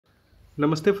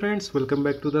Namaste friends, welcome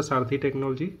back to the Sarthi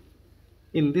Technology.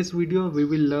 In this video we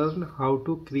will learn how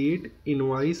to create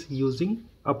invoice using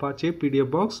Apache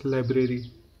PDFBox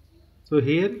library. So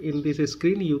here in this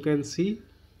screen you can see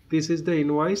this is the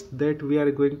invoice that we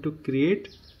are going to create,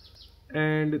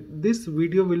 and this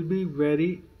video will be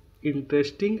very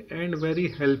interesting and very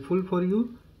helpful for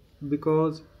you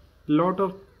because lot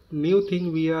of new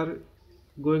thing we are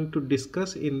going to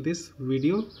discuss in this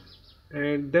video,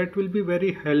 and that will be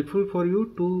very helpful for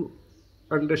you to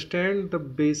understand the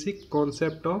basic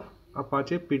concept of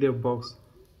Apache PDFbox.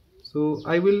 So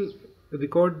I will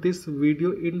record this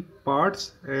video in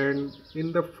parts, and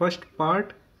in the first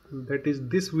part, that is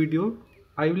this video,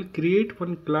 I will create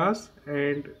one class,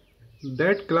 and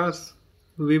that class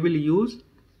we will use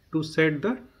to set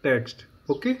the text.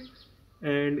 Okay,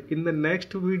 and in the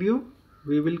next video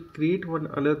we will create one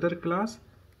another class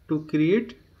to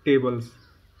create tables.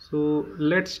 So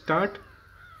let's start.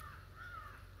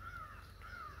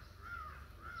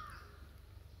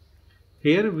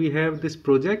 Here we have this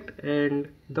project, and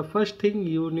the first thing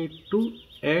you need to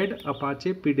add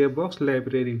Apache PDFbox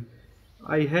library.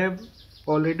 I have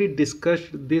already discussed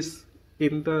this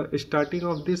in the starting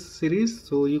of this series,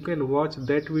 so you can watch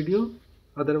that video.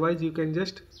 Otherwise you can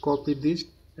just copy this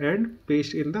and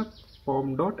paste in the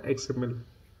form.xml.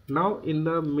 Now in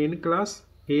the main class,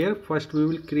 here first we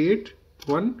will create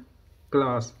one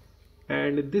class,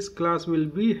 and this class will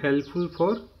be helpful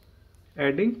for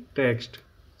adding text.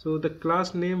 So the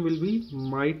class name will be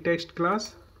my text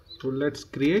class. So let's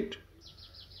create.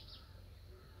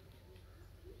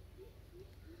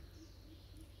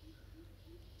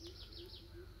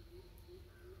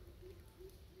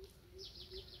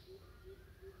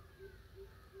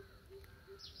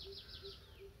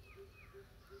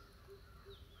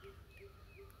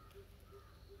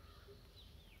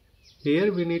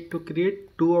 Here we need to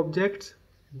create two objects,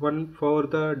 one for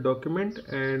the document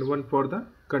and one for the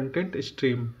content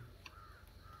stream.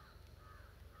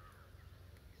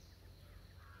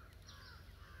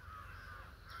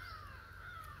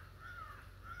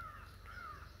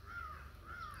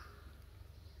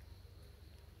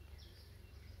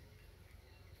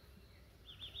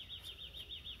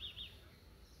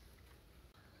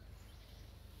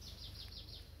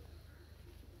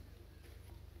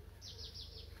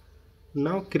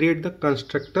 Now create the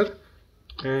constructor,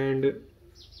 and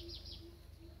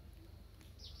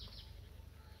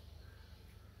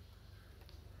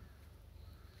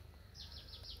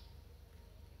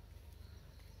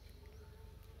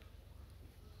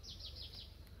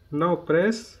now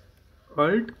press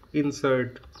Alt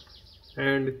Insert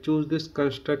and choose this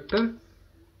constructor,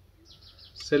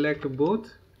 select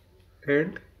both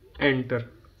and enter.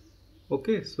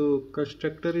 Okay, so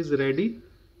constructor is ready.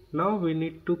 Now we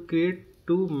need to create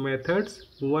two methods,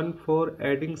 one for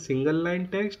adding single line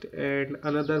text and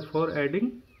another for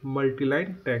adding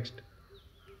multi-line text.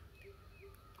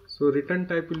 So return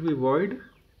type will be void,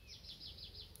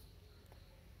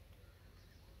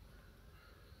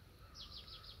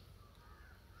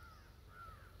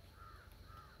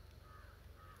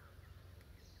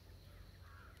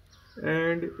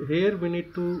 and here we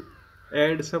need to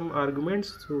add some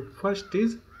arguments. So first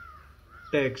is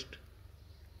text.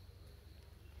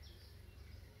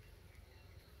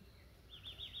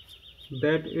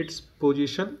 That its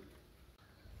position,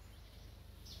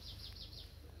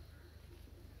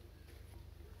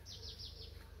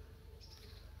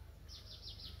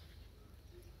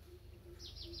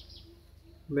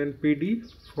 then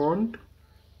PD font,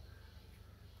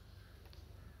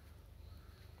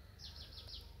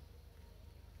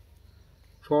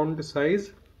 font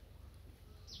size,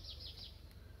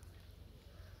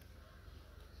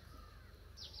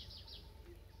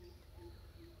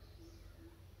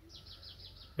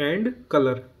 and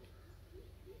color.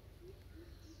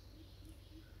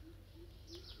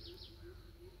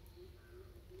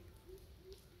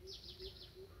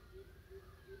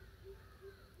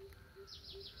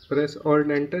 Press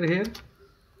Alt Enter here,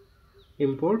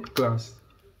 import class,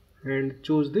 and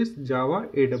choose this Java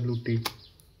AWT.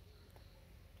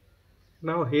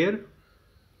 Now here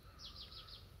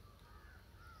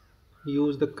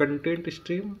use the content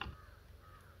stream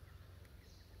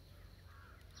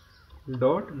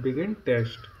dot begin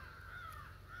text.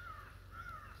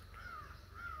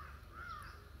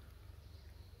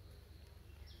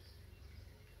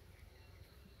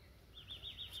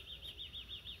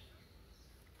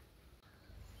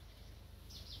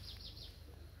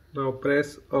 Now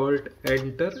press Alt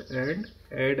Enter and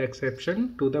add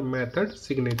exception to the method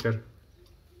signature.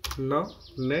 Now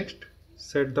next,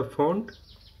 set the font.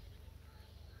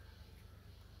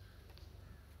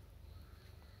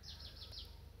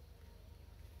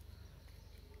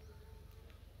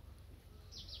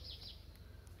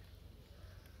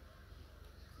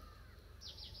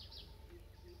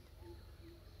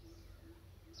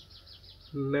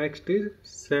 Next is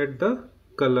set the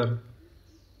color.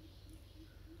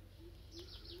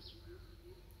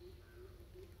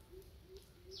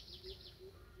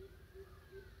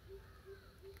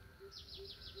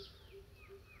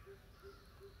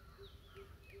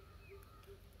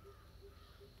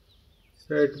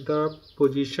 Set the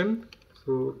position.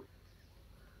 So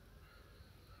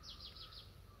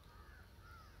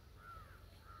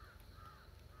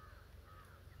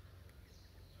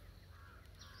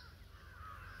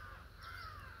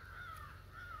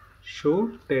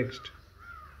show text.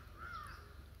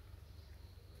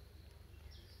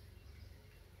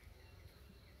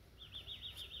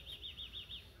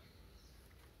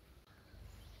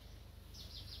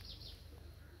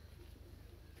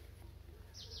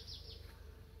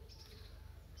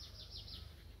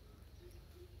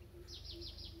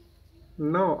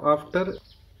 Now after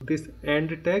this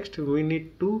end text, we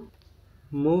need to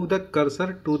move the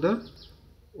cursor to the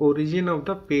origin of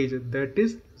the page, that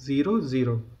is 0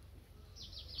 0.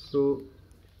 So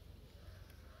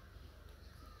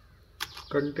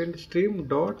content stream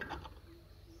dot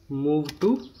move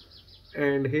to,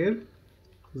 and here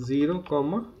 0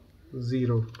 comma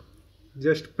 0.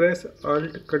 Just press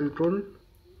Alt Control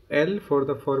L for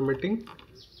the formatting,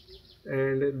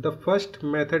 and the first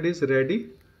method is ready.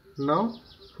 Now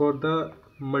for the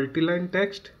multi-line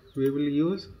text we will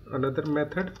use another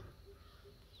method.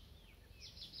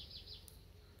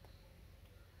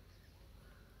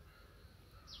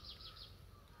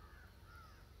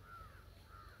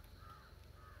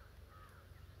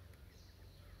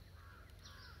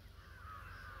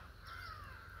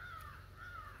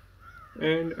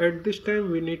 And at this time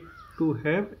we need to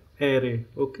have array.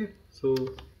 Okay, so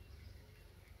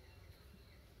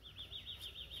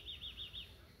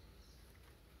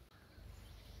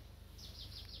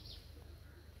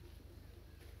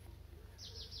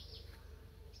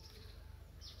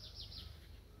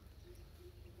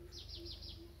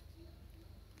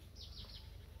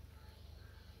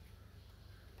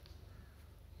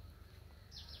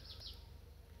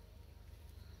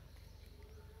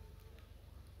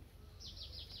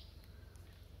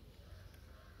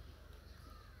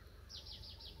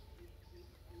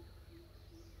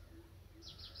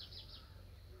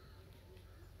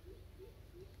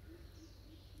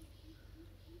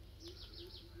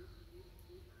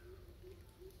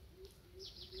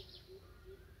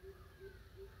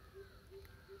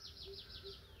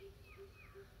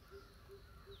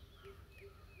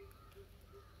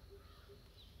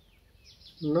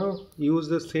now use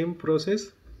the same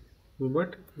process,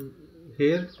 but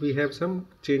here we have some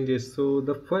changes. So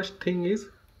the first thing is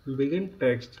begin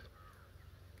text.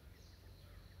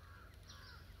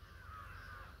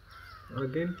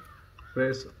 Again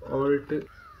press Alt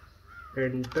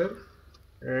Enter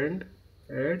and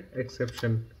add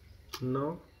exception.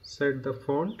 Now set the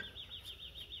font.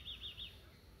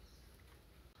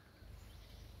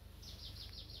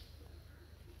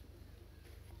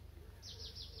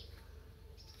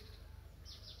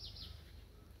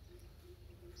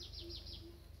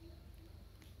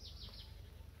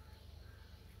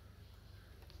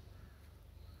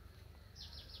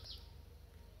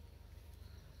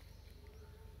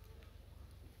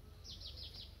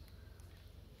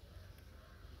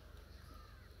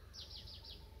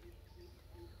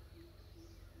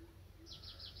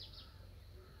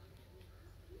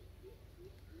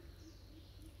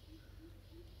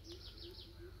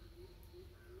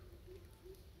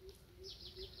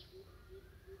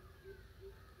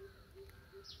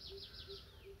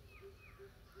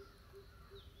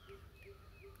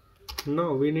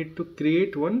 Now we need to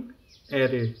create one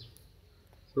array.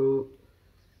 So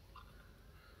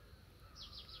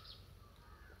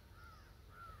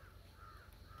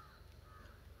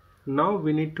now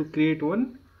we need to create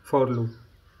one for loop.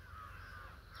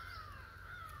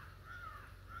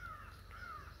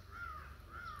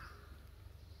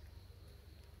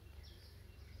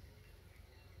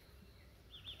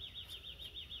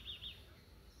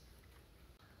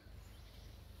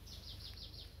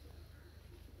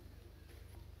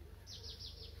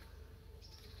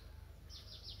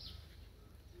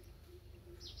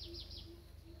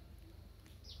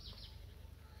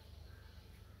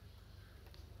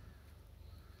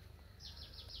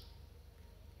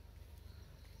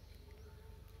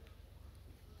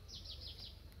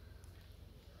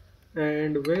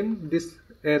 And when this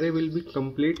array will be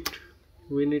complete,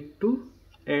 we need to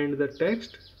end the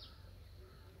text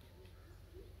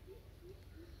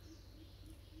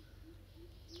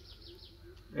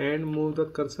and move the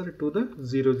cursor to the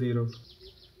 0 0.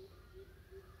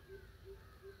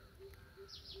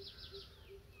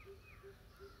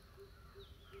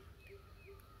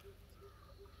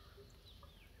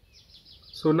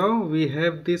 So now we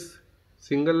have this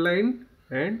single line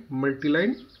and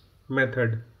multi-line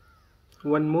method.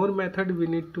 One more method we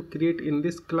need to create in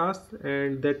this class,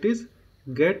 and that is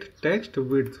get text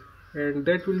width, and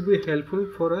that will be helpful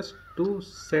for us to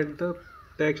set the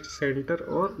text center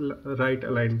or right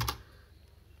align.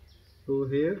 So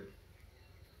here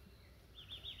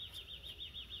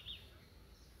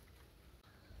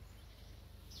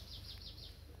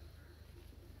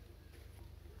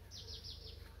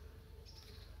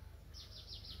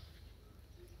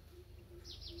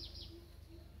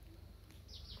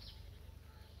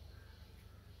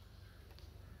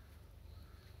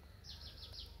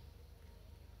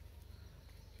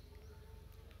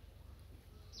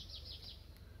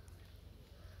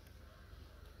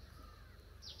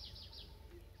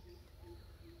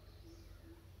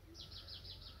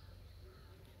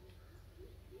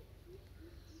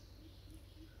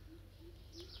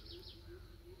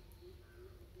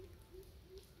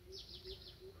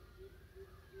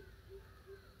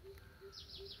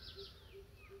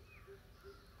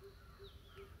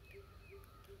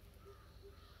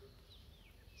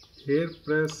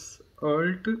press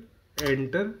Alt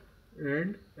Enter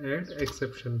and add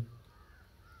exception.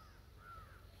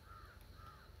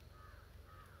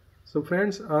 So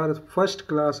friends, our first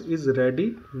class is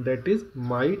ready, that is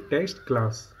my text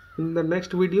class. In the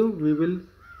next video we will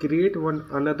create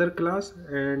another class,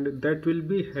 and that will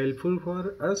be helpful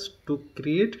for us to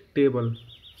create table.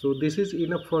 So this is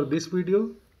enough for this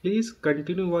video. Please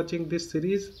continue watching this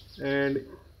series, and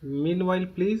meanwhile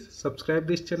please subscribe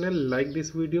this channel, like this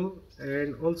video,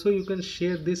 and also you can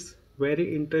share this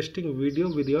very interesting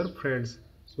video with your friends.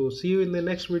 So see you in the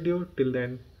next video. Till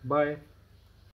then, bye.